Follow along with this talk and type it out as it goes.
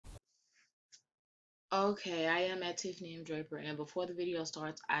Okay, I am at tiffanymdraper, and before the video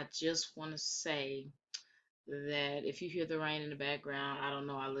starts, I just want to say that if you hear the rain in the background, I don't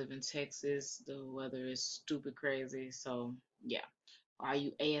know, I live in Texas. The weather is stupid crazy, so yeah. All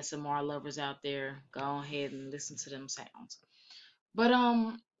you ASMR lovers out there, go ahead and listen to them sounds. But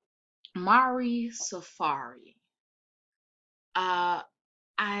Mari Safari. Uh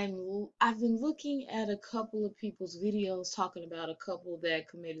I've been looking at a couple of people's videos talking about a couple that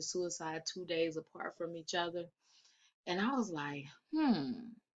committed suicide 2 days apart from each other. And I was like,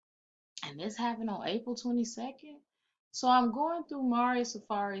 and this happened on April 22nd. So I'm going through Mari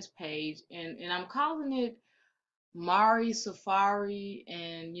Safari's page, and I'm calling it Mari Safari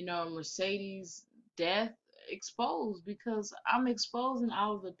and, Mercedes death exposed, because I'm exposing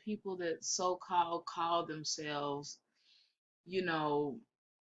all of the people that so-called call themselves, you know,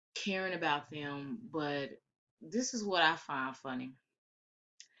 caring about them. But this is what I find funny.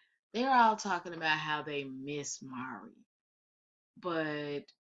 They're all talking about how they miss Mari, but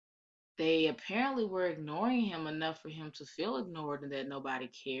they apparently were ignoring him enough for him to feel ignored and that nobody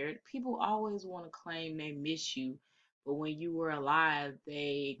cared. People always want to claim they miss you, but when you were alive,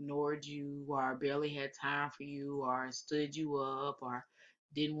 they ignored you or barely had time for you or stood you up or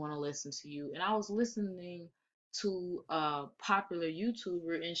didn't want to listen to you. And I was listening to a popular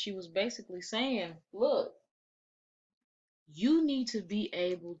YouTuber, and she was basically saying, look, you need to be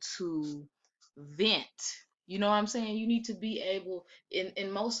able to vent. You know what I'm saying? You need to be able, in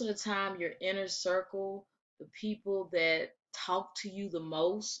most of the time, your inner circle, the people that talk to you the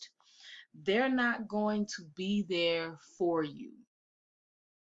most, they're not going to be there for you.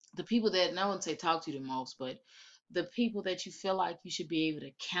 The people that, no one say talk to you the most, but the people that you feel like you should be able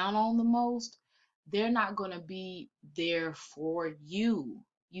to count on the most, they're not going to be there for you.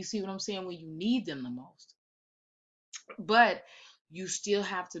 You see what I'm saying? When you need them the most. But you still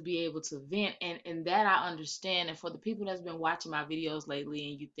have to be able to vent, and that I understand. And for the people that's been watching my videos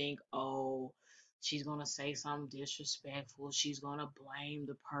lately and you think, oh, she's gonna say something disrespectful, she's gonna blame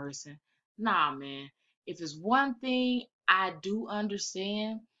the person. Nah, man. If it's one thing I do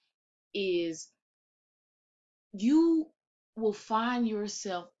understand, is you will find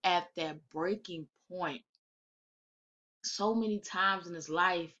yourself at that breaking point so many times in this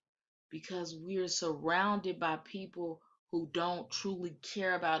life, because we're surrounded by people who don't truly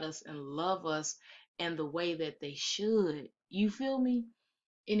care about us and love us in the way that they should. You feel me?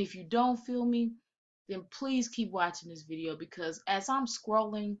 And if you don't feel me, then please keep watching this video, because as I'm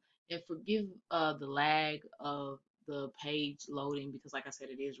scrolling, and forgive the lag of the page loading, because like I said,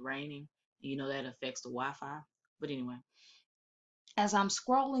 it is raining. You know that affects the Wi-Fi. But anyway, as I'm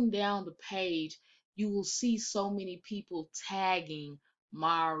scrolling down the page, you will see so many people tagging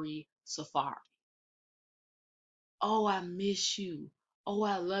Mari Safari. Oh, I miss you. Oh,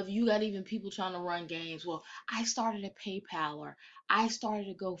 I love you. You got even people trying to run games. Well, I started a PayPal, or I started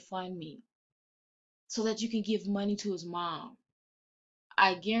a GoFundMe so that you can give money to his mom.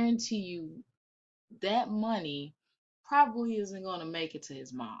 I guarantee you that money probably isn't going to make it to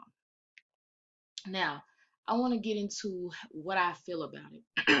his mom. Now, I want to get into what I feel about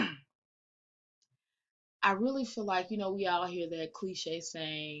it. I really feel like, we all hear that cliche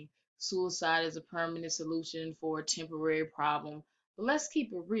saying suicide is a permanent solution for a temporary problem. But let's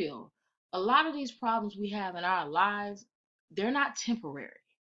keep it real. A lot of these problems we have in our lives, they're not temporary.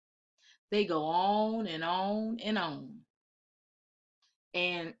 They go on and on and on.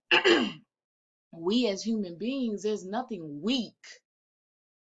 And we as human beings, there's nothing weak.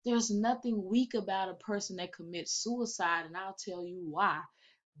 There's nothing weak about a person that commits suicide, and I'll tell you why.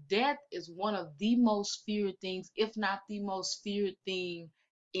 Death is one of the most feared things, if not the most feared thing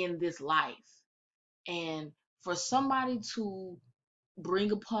in this life. And for somebody to bring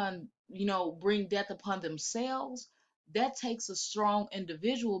death upon themselves, that takes a strong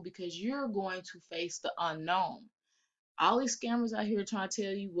individual, because you're going to face the unknown. All these scammers out here trying to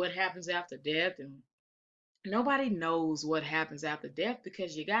tell you what happens after death, and nobody knows what happens after death,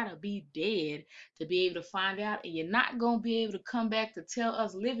 because you gotta be dead to be able to find out, and you're not gonna be able to come back to tell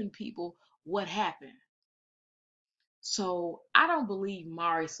us living people what happened. So I don't believe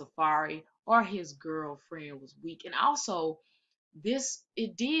Mari Safari or his girlfriend was weak. And also, this,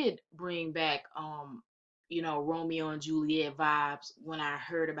 it did bring back Romeo and Juliet vibes when I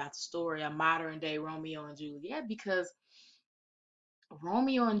heard about the story of modern day Romeo and Juliet, because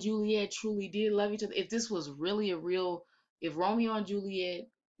Romeo and Juliet truly did love each other. If this was really a real, if Romeo and Juliet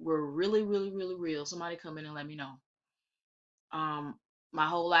were really, really, really real, somebody come in and let me know. Um, my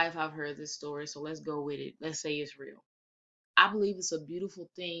whole life I've heard this story, so let's go with it. Let's say it's real. I believe it's a beautiful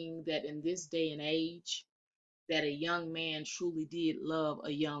thing that in this day and age, that a young man truly did love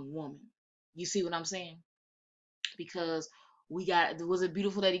a young woman. You see what I'm saying? Because was it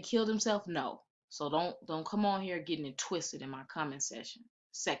beautiful that he killed himself? No. So don't come on here getting it twisted in my comment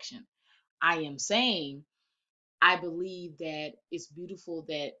section. I am saying I believe that it's beautiful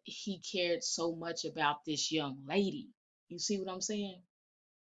that he cared so much about this young lady. You see what I'm saying?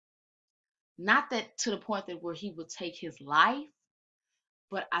 Not that to the point that where he would take his life,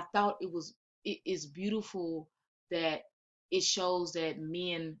 but I thought it is beautiful that it shows that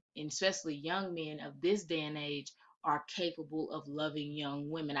men, and especially young men of this day and age, are capable of loving young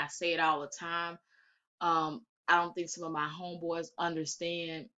women. I say it all the time. I don't think some of my homeboys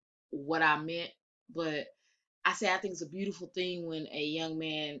understand what I meant, but I think it's a beautiful thing when a young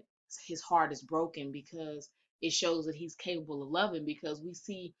man, his heart is broken, because it shows that he's capable of loving. Because we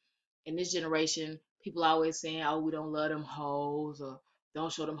see in this generation, people always saying, "Oh, we don't love them hoes," or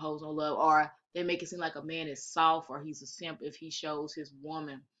 "Don't show them hoes no love," or they make it seem like a man is soft or he's a simp if he shows his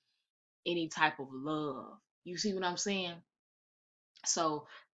woman any type of love. You see what I'm saying? So,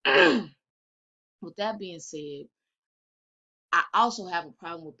 with that being said, I also have a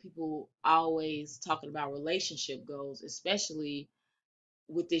problem with people always talking about relationship goals, especially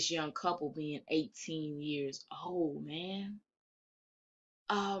with this young couple being 18 years old, man.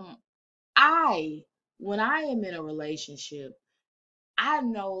 Um, I, when I am in a relationship, I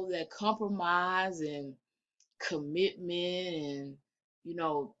know that compromise and commitment and,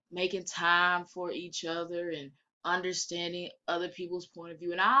 making time for each other and understanding other people's point of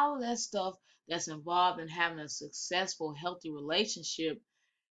view and all of that stuff that's involved in having a successful, healthy relationship,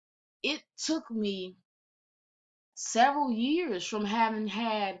 it took me several years from having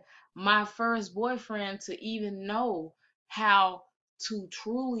had my first boyfriend to even know how to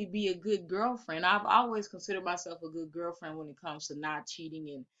truly be a good girlfriend. I've always considered myself a good girlfriend when it comes to not cheating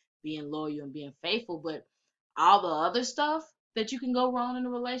and being loyal and being faithful, but all the other stuff that you can go wrong in a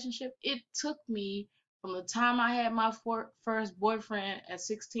relationship, it took me from the time I had my first boyfriend at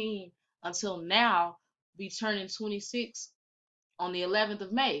 16 until now, be turning 26 on the 11th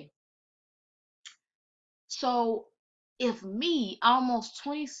of May. So if me, almost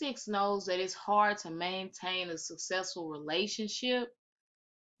 26, knows that it's hard to maintain a successful relationship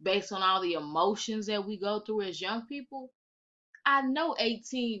based on all the emotions that we go through as young people, I know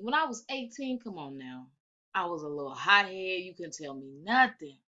 18, when I was 18, come on now, I was a little hothead. You couldn't tell me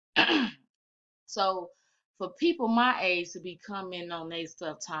nothing. So for people my age to be coming on their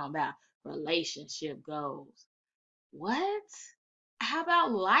stuff talking about relationship goals, what? How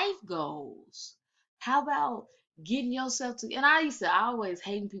about life goals? How about getting yourself to? And I used to always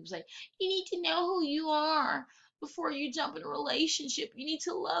hate when people say, you need to know who you are before you jump in a relationship. You need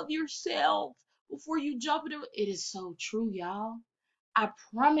to love yourself before you jump in. It is so true, y'all. I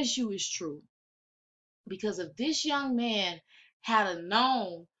promise you it's true. Because if this young man had a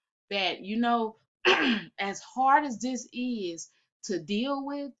known that, as hard as this is to deal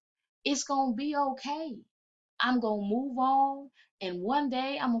with, it's going to be okay. I'm going to move on, and one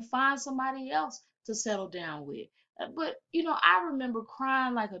day I'm going to find somebody else to settle down with. But, I remember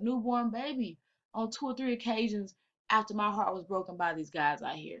crying like a newborn baby on 2 or 3 occasions after my heart was broken by these guys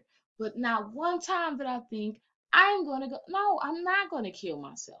out here. But not one time did I think, I'm going to go, no, I'm not going to kill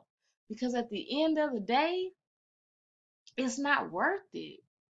myself. Because at the end of the day, it's not worth it.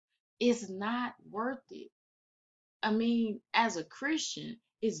 It's not worth it. I mean, as a Christian,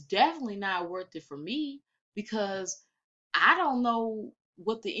 it's definitely not worth it for me, because I don't know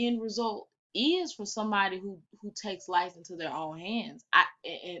what the end result is for somebody who takes life into their own hands.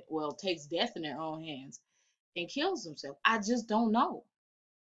 Well, takes death in their own hands and kills themselves. I just don't know.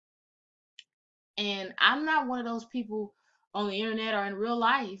 And I'm not one of those people on the internet or in real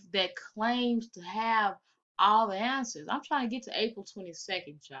life that claims to have all the answers. I'm trying to get to April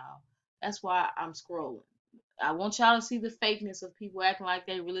 22nd, y'all. That's why I'm scrolling. I want y'all to see the fakeness of people acting like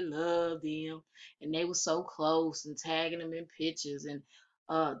they really love them and they were so close and tagging them in pictures and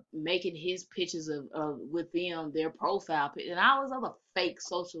making his pictures of with them their profile picture and all this other fake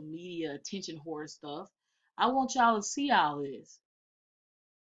social media attention whore stuff. I want y'all to see all this.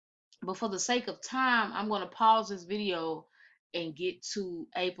 But for the sake of time, I'm going to pause this video and get to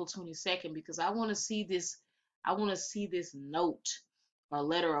April 22nd, because I want to see this. I want to see this note or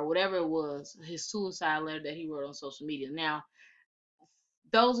letter or whatever it was, his suicide letter that he wrote on social media. Now,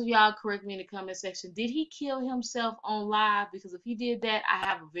 those of y'all correct me in the comment section. Did he kill himself on live? Because if he did that, I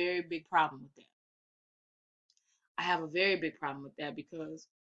have a very big problem with that. I have a very big problem with that, because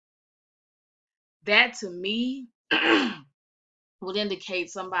that to me would indicate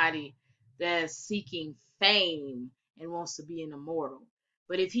somebody that's seeking fame and wants to be an immortal.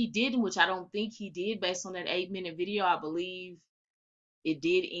 But if he didn't, which I don't think he did based on that 8-minute video, I believe it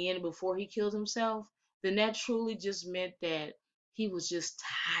did end before he killed himself, then that truly just meant that he was just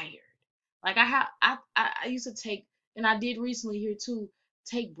tired. Like I used to take, and I did recently here too,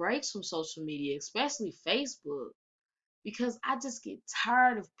 take breaks from social media, especially Facebook, because I just get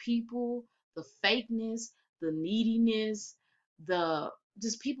tired of people, the fakeness, the neediness, the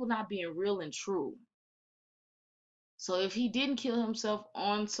just people not being real and true. So if he didn't kill himself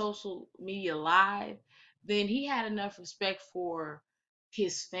on social media live, then he had enough respect for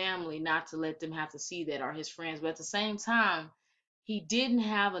his family not to let them have to see that, or his friends. But at the same time, he didn't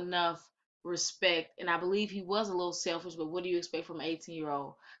have enough respect, and I believe he was a little selfish. But what do you expect from an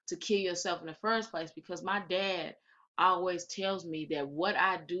 18-year-old to kill yourself in the first place? Because my dad always tells me that what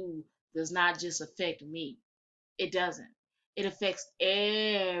I do does not just affect me. It doesn't. It affects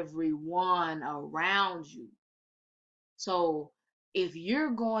everyone around you. So if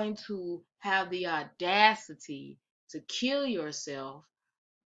you're going to have the audacity to kill yourself,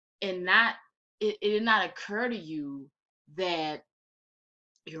 and not it did not occur to you that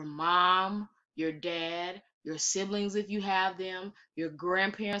your mom, your dad, your siblings if you have them, your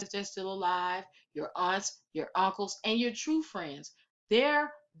grandparents if they're still alive, your aunts, your uncles, and your true friends,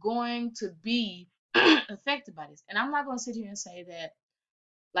 they're going to be affected by this. And I'm not going to sit here and say that,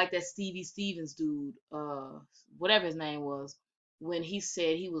 like that Stevie Stevens dude, whatever his name was, when he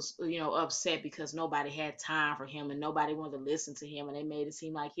said he was, upset because nobody had time for him and nobody wanted to listen to him, and they made it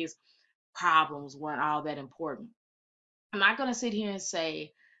seem like his problems weren't all that important. I'm not gonna sit here and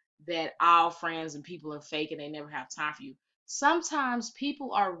say that all friends and people are fake and they never have time for you. Sometimes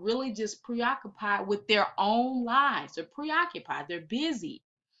people are really just preoccupied with their own lives. They're preoccupied. They're busy.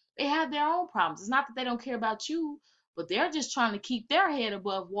 They have their own problems. It's not that they don't care about you, but they're just trying to keep their head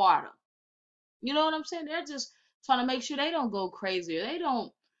above water. You know what I'm saying? They're just trying to make sure they don't go crazy, or they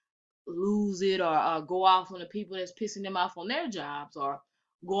don't lose it, or go off on the people that's pissing them off on their jobs, or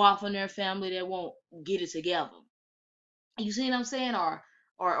go off on their family that won't get it together. You see what I'm saying?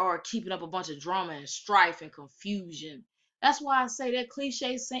 Or keeping up a bunch of drama and strife and confusion. That's why I say that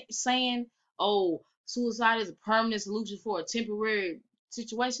cliche saying, "Oh, suicide is a permanent solution for a temporary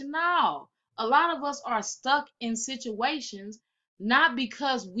situation." No, a lot of us are stuck in situations not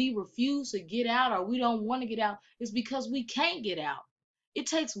because we refuse to get out or we don't want to get out. It's because we can't get out. It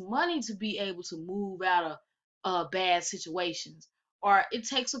takes money to be able to move out of bad situations, or it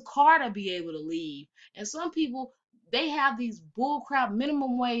takes a car to be able to leave. And some people, they have these bullcrap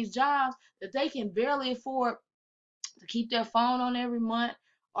minimum wage jobs that they can barely afford to keep their phone on every month,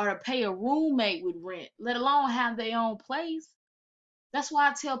 or to pay a roommate with rent, let alone have their own place. That's why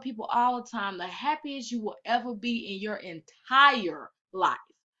I tell people all the time, the happiest you will ever be in your entire life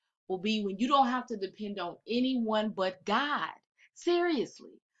will be when you don't have to depend on anyone but God.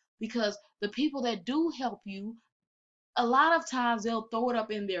 Seriously. Because the people that do help you, a lot of times they'll throw it up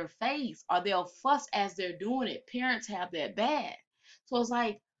in their face, or they'll fuss as they're doing it. Parents have that bad. So it's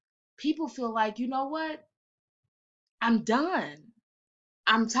like people feel like, you know what? I'm done.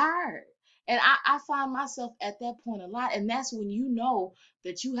 I'm tired. And I find myself at that point a lot. And that's when you know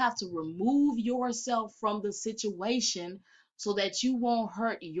that you have to remove yourself from the situation so that you won't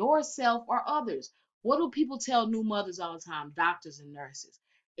hurt yourself or others. What do people tell new mothers all the time? Doctors and nurses.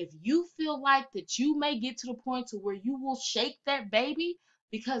 If you feel like that you may get to the point to where you will shake that baby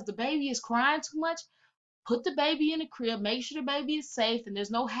because the baby is crying too much, put the baby in the crib, make sure the baby is safe and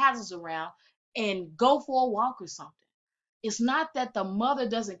there's no hazards around, and go for a walk or something. It's not that the mother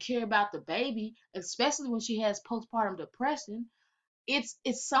doesn't care about the baby, especially when she has postpartum depression. It's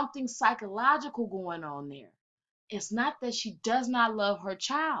something psychological going on there. It's not that she does not love her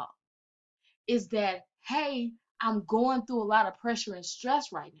child. It's that, hey, I'm going through a lot of pressure and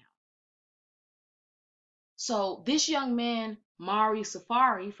stress right now. So this young man, Mari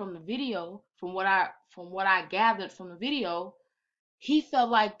Safari, from the video, from what I gathered from the video, he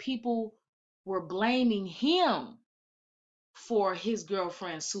felt like people were blaming him for his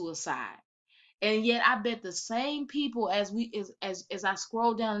girlfriend's suicide. And yet I bet the same people, as I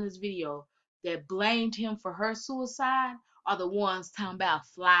scroll down this video, that blamed him for her suicide are the ones talking about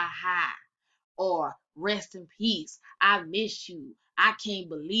fly high, or rest in peace. I miss you. I can't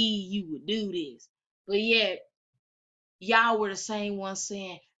believe you would do this. But yet y'all were the same ones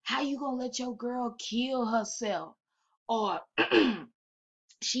saying, how you gonna let your girl kill herself? Or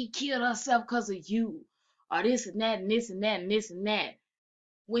she killed herself because of you. Or this and that and this and that and this and that.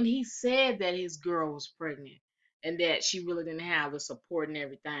 When he said that his girl was pregnant and that she really didn't have the support and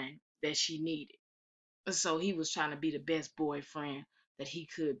everything that she needed. So he was trying to be the best boyfriend that he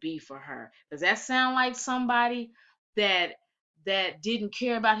could be for her. Does that sound like somebody that didn't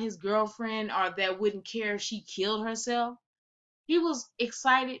care about his girlfriend, or that wouldn't care if she killed herself? He was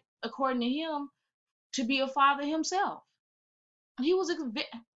excited, according to him, to be a father himself. He was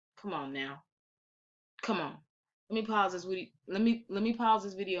come on now. Come on. Let me pause this video. Let me pause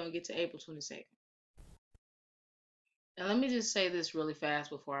this video and get to April 22nd. And let me just say this really fast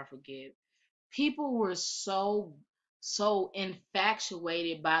before I forget. People were so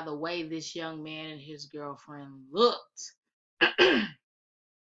infatuated by the way this young man and his girlfriend looked.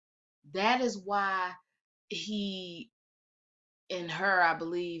 That is why he and her, I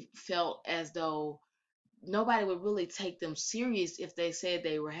believe, felt as though nobody would really take them serious if they said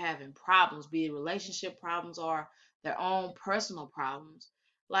they were having problems, be it relationship problems or their own personal problems.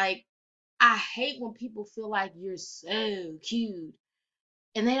 Like, I hate when people feel like you're so cute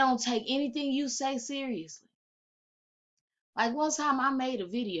and they don't take anything you say seriously. Like, one time I made a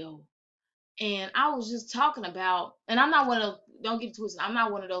video and I was just talking about, and I'm not one of, don't get it twisted, I'm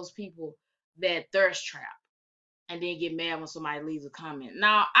not one of those people that thirst trap and then get mad when somebody leaves a comment.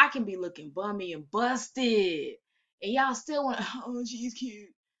 Now, I can be looking bummy and busted, and y'all still want, oh, she's cute.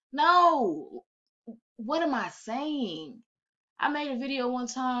 No, what am I saying? I made a video one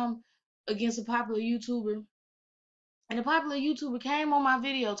time against a popular YouTuber, and the popular YouTuber came on my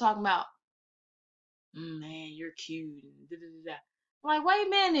video talking about, man, you're cute, and da da da da. I'm like, wait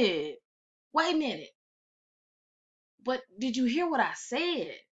a minute. But did you hear what I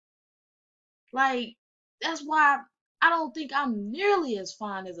said? Like, that's why I don't think I'm nearly as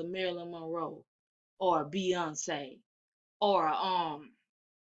fine as a Marilyn Monroe or a Beyonce or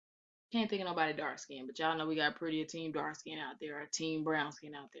can't think of nobody dark skin, but y'all know we got prettier team dark skin out there or team brown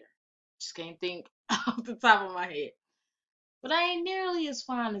skin out there. Just can't think off the top of my head. But I ain't nearly as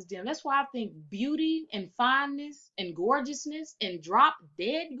fine as them. That's why I think beauty and fineness and gorgeousness and drop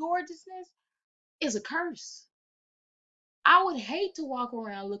dead gorgeousness is a curse. I would hate to walk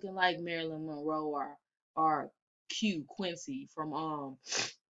around looking like Marilyn Monroe or Q Quincy from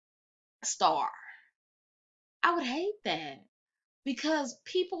Star. I would hate that because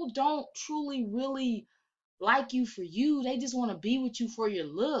people don't truly really like you for you. They just want to be with you for your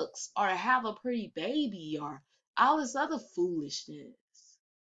looks or to have a pretty baby or all this other foolishness.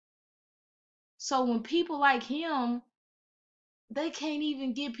 So when people like him, they can't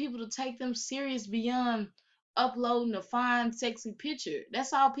even get people to take them serious beyond uploading a fine, sexy picture.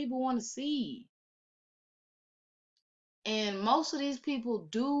 That's all people want to see. And most of these people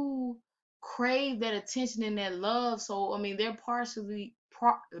do crave that attention and that love. So I mean, they're partially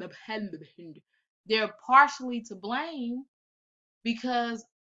to blame because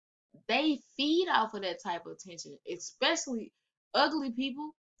they feed off of that type of attention, especially ugly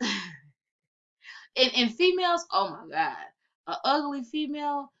people. And females, oh my god, a ugly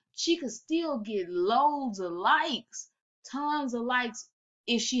female, she could still get loads of likes, tons of likes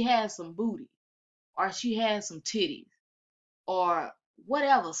if she has some booty or she has some titties or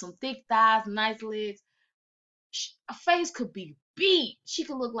whatever, some thick thighs, nice legs. A face could be beat. She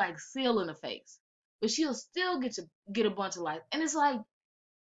could look like Seal in the face, but she'll still get a bunch of likes. And it's like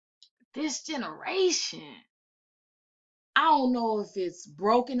this generation. I don't know if it's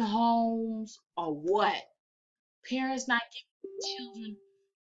broken homes or what. Parents not giving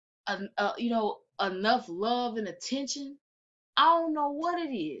children, enough love and attention. I don't know what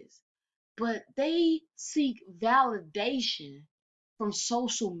it is, but they seek validation from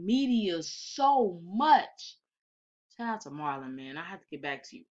social media so much. Shout out to Marlon, man. I have to get back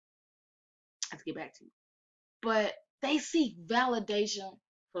to you. I have to get back to you. But they seek validation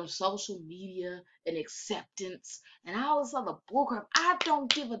from social media and acceptance and all this other bullcrap. I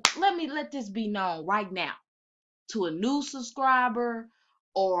don't give a. Let this be known right now to a new subscriber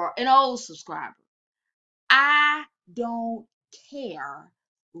or an old subscriber. I don't care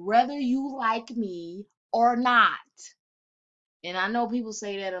whether you like me or not. And I know people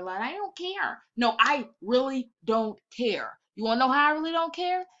say that a lot. I don't care. No, I really don't care. You want to know how I really don't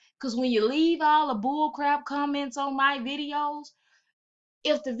care? Because when you leave all the bullcrap comments on my videos,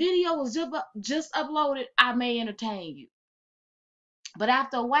 if the video was just uploaded, I may entertain you. But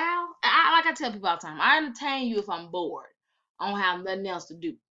after a while, like I tell people all the time, I entertain you if I'm bored. I don't have nothing else to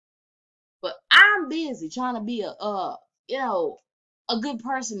do. But I'm busy trying to be a good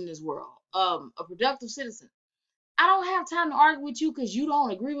person in this world, a productive citizen. I don't have time to argue with you because you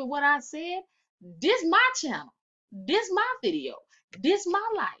don't agree with what I said. This my channel. This my video. This my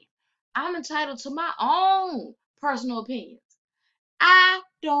life. I'm entitled to my own personal opinions. I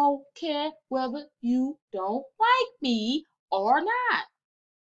don't care whether you don't like me or not.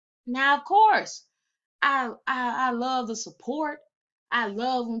 Now, of course, I love the support. I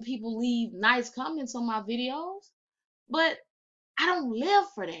love when people leave nice comments on my videos, but I don't live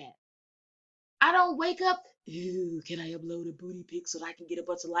for that. I don't wake up ew, can I upload a booty pic so that I can get a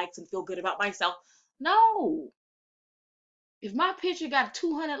bunch of likes and feel good about myself? No. If my picture got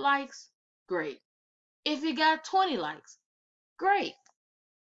 200 likes, great. If it got 20 likes, great.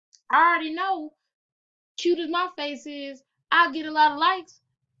 I already know, cute as my face is, I'll get a lot of likes,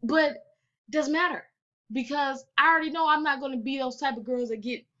 but doesn't matter because I already know I'm not going to be those type of girls that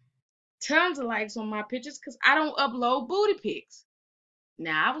get tons of likes on my pictures because I don't upload booty pics.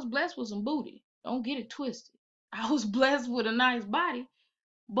 Now, I was blessed with some booty. Don't get it twisted. I was blessed with a nice body,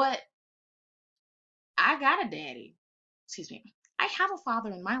 but I got a daddy. Excuse me. I have a father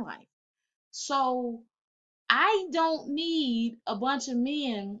in my life. So I don't need a bunch of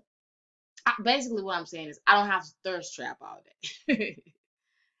men. Basically, what I'm saying is I don't have to thirst trap all day.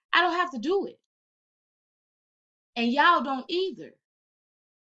 I don't have to do it. And y'all don't either.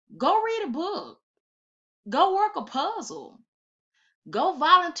 Go read a book. Go work a puzzle. Go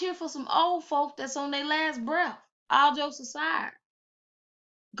volunteer for some old folk that's on their last breath. All jokes aside.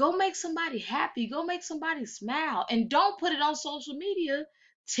 Go make somebody happy. Go make somebody smile. And don't put it on social media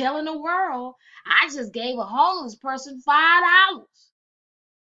telling the world, I just gave a homeless person $5.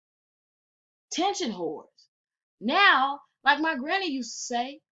 Tension whores. Now, like my granny used to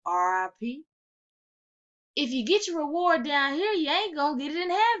say, RIP, if you get your reward down here, you ain't gonna get it in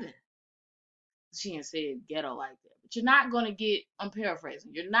heaven. She didn't say it ghetto like that. But you're not gonna get, I'm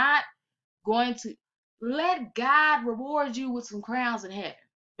paraphrasing, you're not going to let God reward you with some crowns in heaven,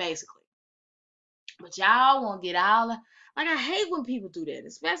 basically. But y'all won't get all like I hate when people do that,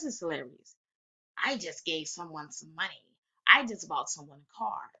 especially celebrities. I just gave someone some money. I just bought someone a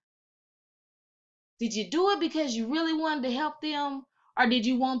car. Did you do it because you really wanted to help them? Or did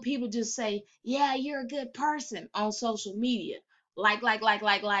you want people to just say, yeah, you're a good person on social media? Like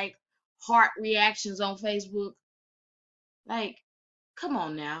heart reactions on Facebook. Like, come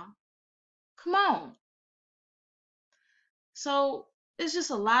on now. Come on. So it's just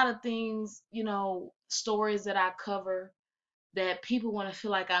a lot of things, stories that I cover that people want to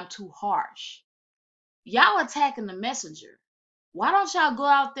feel like I'm too harsh. Y'all attacking the messenger. Why don't y'all go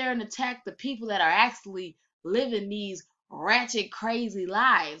out there and attack the people that are actually living these ratchet, crazy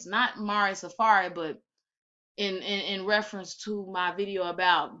lives? Not Mari Safari, but in reference to my video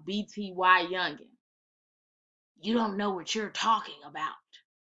about BTY Youngin. You don't know what you're talking about.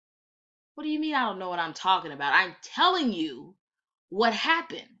 What do you mean I don't know what I'm talking about? I'm telling you what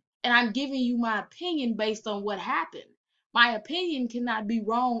happened. And I'm giving you my opinion based on what happened. My opinion cannot be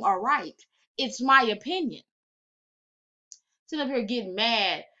wrong or right. It's my opinion. Sitting up here getting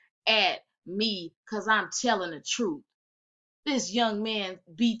mad at me because I'm telling the truth. This young man,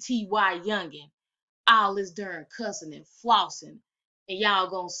 BTY Youngin, all this darn cussing and flossing, and y'all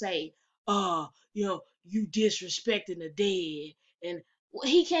gonna say, you disrespecting the dead, and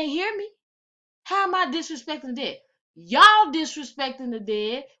he can't hear me. How am I disrespecting the dead? Y'all disrespecting the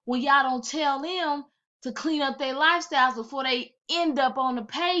dead when y'all don't tell them to clean up their lifestyles before they end up on the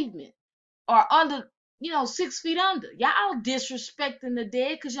pavement or under, 6 feet under. Y'all disrespecting the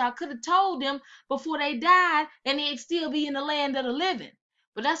dead because y'all could have told them before they died and they'd still be in the land of the living.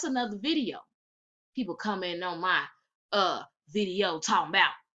 But that's another video. People come in on my video talking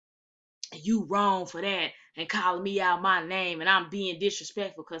about you wrong for that and calling me out my name and I'm being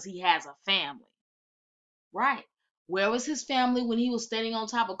disrespectful because he has a family. Right. Where was his family when he was standing on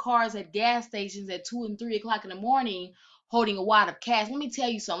top of cars at gas stations at 2 and 3 o'clock in the morning holding a wad of cash? Let me tell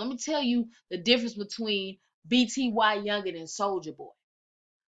you something. Let me tell you the difference between BTY Youngin and Soldier Boy.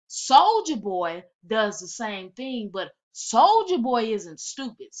 Soldier Boy does the same thing, but Soldier Boy isn't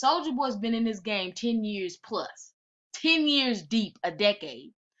stupid. Soldier Boy's been in this game 10 years plus, 10 years deep, a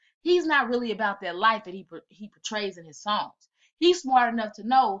decade. He's not really about that life that he portrays in his songs. He's smart enough to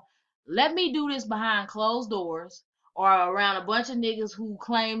know, let me do this behind closed doors or around a bunch of niggas who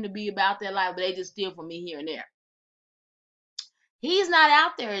claim to be about their life, but they just steal from me here and there. He's not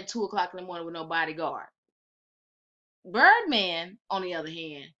out there at 2 o'clock in the morning with no bodyguard. Birdman, on the other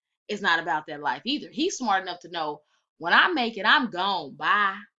hand, is not about that life either. He's smart enough to know when I make it, I'm gone.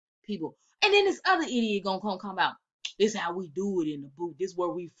 Bye, people. And then this other idiot gonna come out. This is how we do it in the booth. This is where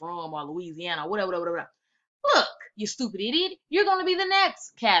we from, or Louisiana, or whatever. Look, you stupid idiot. You're gonna be the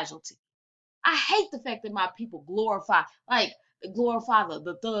next casualty. I hate the fact that my people glorify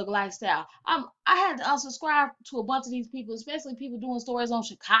the thug lifestyle. I had to unsubscribe to a bunch of these people, especially people doing stories on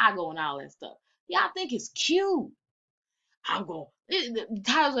Chicago and all that stuff. Y'all think it's cute. The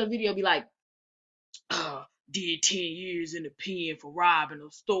titles of the video be like, did 10 years in the pen for robbing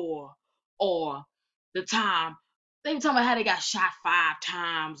a store, or the time they were talking about how they got shot 5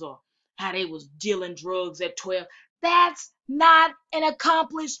 times, or how they was dealing drugs at 12. That's not an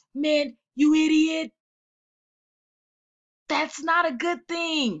accomplishment, you idiot. That's not a good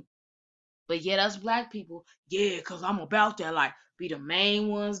thing. But yet us black people, yeah, because I'm about that life, be the main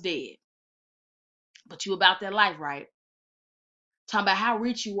ones dead. But you about that life, right? Talking about how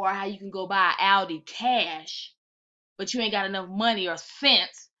rich you are, how you can go buy an Audi cash, but you ain't got enough money or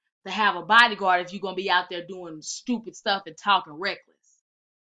sense to have a bodyguard if you're going to be out there doing stupid stuff and talking reckless.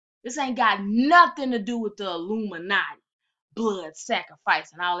 This ain't got nothing to do with the Illuminati, blood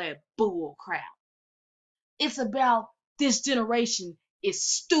sacrifice, and all that bull crap. It's about this generation is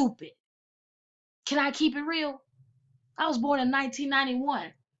stupid. Can I keep it real? I was born in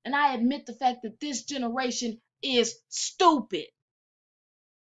 1991, and I admit the fact that this generation is stupid.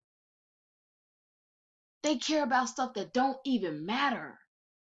 They care about stuff that don't even matter.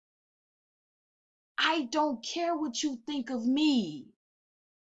 I don't care what you think of me.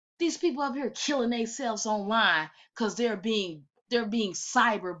 These people up here killing themselves online because they're being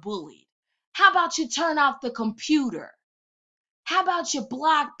cyber bullied. How about you turn off the computer? How about you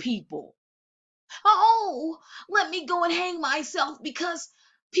block people? Oh, let me go and hang myself because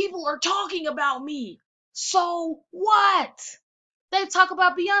people are talking about me. So what? They talk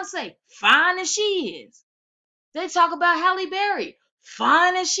about Beyonce, fine as she is. They talk about Halle Berry,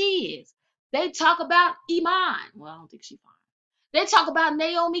 fine as she is. They talk about Iman. Well, I don't think she's fine. They talk about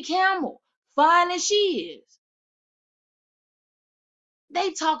Naomi Campbell, fine as she is.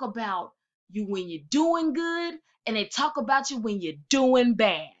 They talk about you when you're doing good, and they talk about you when you're doing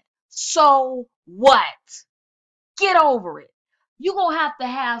bad. So what? Get over it. You're going to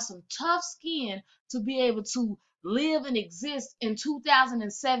have some tough skin to be able to live and exist in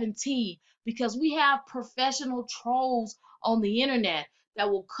 2017 because we have professional trolls on the internet that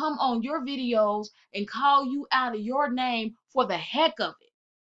will come on your videos and call you out of your name for the heck of it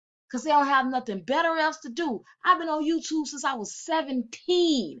because they don't have nothing better else to do. I've been on YouTube since I was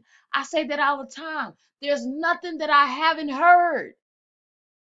 17. I say that all the time. There's nothing that I haven't heard.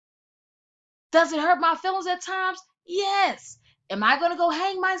 Does it hurt my feelings at times? Yes. Am I going to go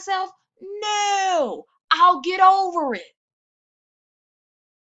hang myself? No. I'll get over it.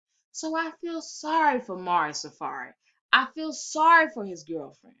 So I feel sorry for Mari Safari. I feel sorry for his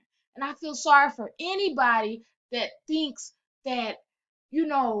girlfriend. And I feel sorry for anybody that thinks that,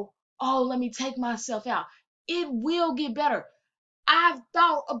 oh, let me take myself out. It will get better. I've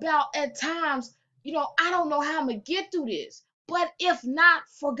thought about at times, I don't know how I'm going to get through this. But if not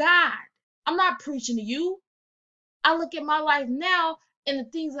for God, I'm not preaching to you. I look at my life now and the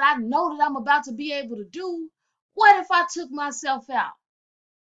things that I know that I'm about to be able to do. What if I took myself out?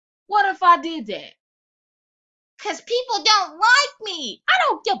 What if I did that? Because people don't like me. I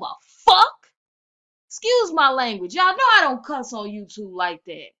don't give a fuck. Excuse my language. Y'all know I don't cuss on YouTube like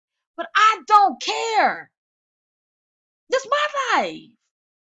that. But I don't care. This is my life.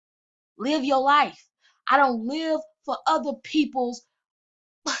 Live your life. I don't live for other people's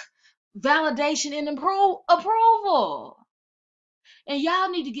validation and approval. And y'all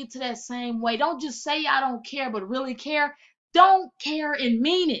need to get to that same way. Don't just say I don't care, but really care. Don't care and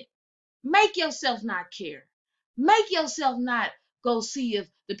mean it. Make yourself not care. Make yourself not go see if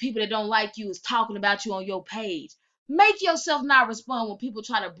the people that don't like you is talking about you on your page. Make yourself not respond when people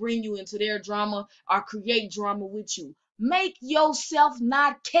try to bring you into their drama or create drama with you. Make yourself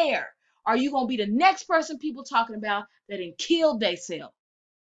not care. Are you going to be the next person people talking about that done killed themselves?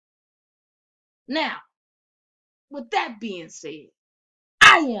 Now, with that being said,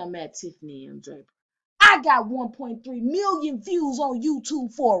 I am at tiffanymdraper. I got 1.3 million views on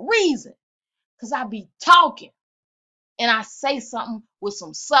YouTube for a reason. Because I be talking. And I say something with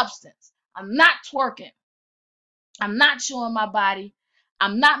some substance. I'm not twerking. I'm not showing my body.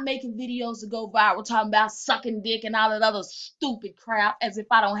 I'm not making videos to go viral talking about sucking dick and all that other stupid crap as if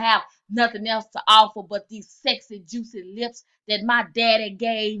I don't have nothing else to offer but these sexy, juicy lips that my daddy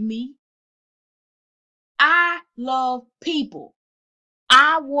gave me. I love people.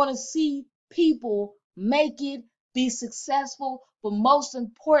 I want to see people make it, be successful, but most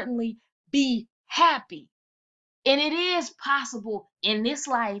importantly, be happy. And it is possible in this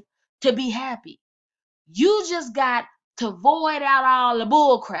life to be happy. You just got to void out all the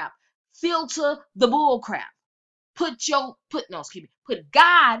bull crap. Filter the bull crap. Put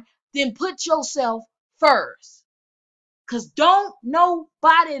God, then put yourself first. Cause don't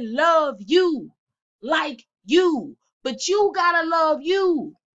nobody love you like you. But you gotta love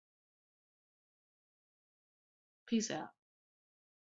you. Peace out.